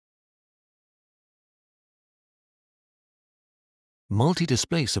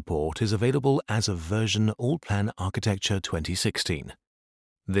Multi-display support is available as of version Allplan Architecture 2016.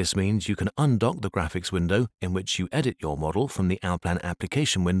 This means you can undock the graphics window in which you edit your model from the Allplan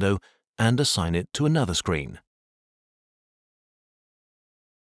application window and assign it to another screen.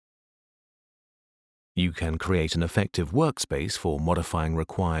 You can create an effective workspace for modifying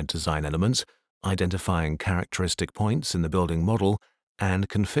required design elements, identifying characteristic points in the building model, and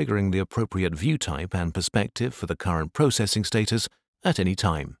configuring the appropriate view type and perspective for the current processing status at any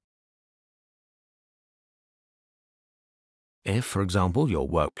time. If, for example, your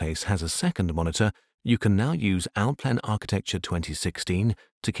workplace has a second monitor, you can now use Allplan Architecture 2016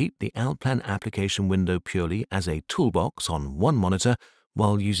 to keep the Allplan application window purely as a toolbox on one monitor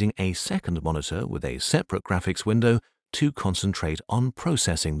while using a second monitor with a separate graphics window to concentrate on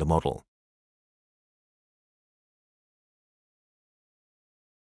processing the model.